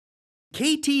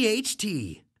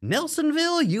KTHT,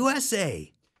 Nelsonville,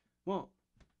 USA. 1,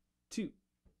 2,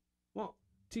 1,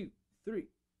 2, 3.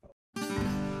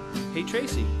 Hey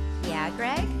Tracy. Yeah,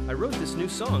 Greg? I wrote this new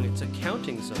song. It's a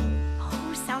counting song.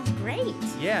 Oh, sounds great.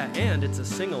 Yeah, and it's a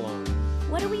sing-along.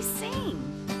 What do we sing?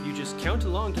 You just count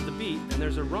along to the beat, and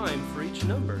there's a rhyme for each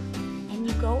number. And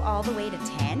you go all the way to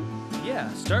 10?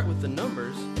 Yeah, start with the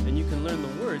numbers, and you can learn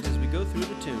the words as we go through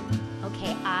the tune.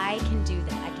 Okay, I can do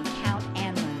that. I can count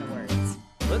and learn the words.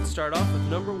 Let's start off with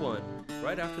number 1,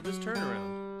 right after this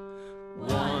turnaround.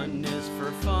 1 is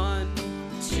for fun,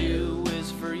 2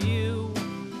 is for you,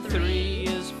 3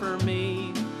 is for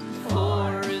me,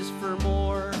 4 is for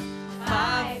more,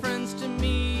 5 friends to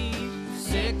meet,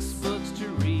 6 books to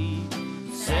read,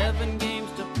 7 games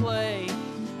to play,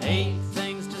 8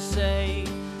 things to say,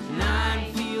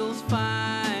 9 feels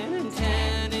fine, and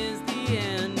 10 is the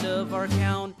end of our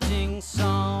counting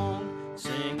song.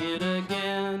 Sing it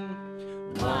again.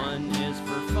 1 is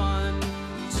for fun,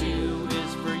 2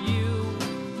 is for you,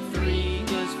 3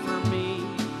 is for me,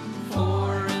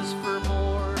 4 is for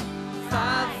more,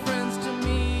 5 friends to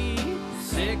meet,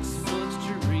 6 books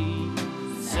to read,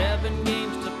 7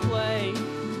 games to play,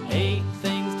 8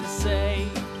 things to say,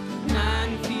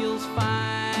 9 feels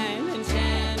fine, and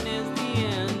 10 is the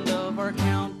end of our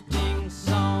counting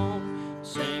song.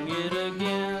 Sing it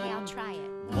again. Okay, I'll try it.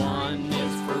 1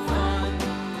 is for fun,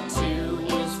 2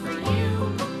 is for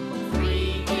you,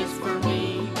 3 is for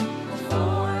me,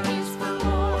 4 is for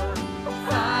more,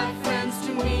 5 friends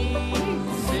to meet,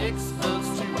 6 books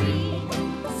to read,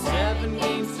 7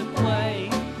 games to play,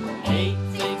 8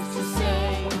 things to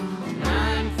say,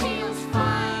 9 feels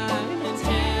fine, and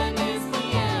 10 is the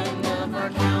end of our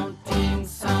counting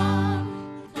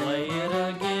song. Play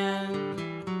it again.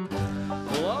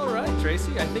 Well, all right,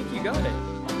 Tracy, I think you got it.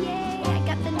 Yay, I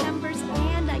got the numbers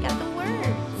and I got the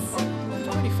words.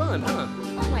 It's pretty fun, huh?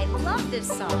 Oh, I love this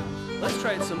song. Let's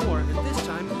try it some more, and this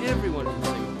time everyone can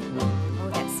sing. Oh,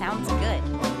 that sounds good.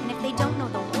 And if they don't know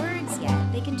the words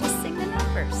yet, they can just sing the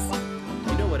numbers.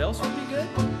 You know what else would be good?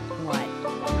 What?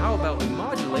 How about we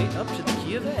modulate up to the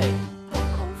key of A?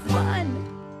 Oh, fun.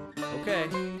 Okay,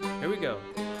 here we go.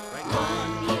 Right.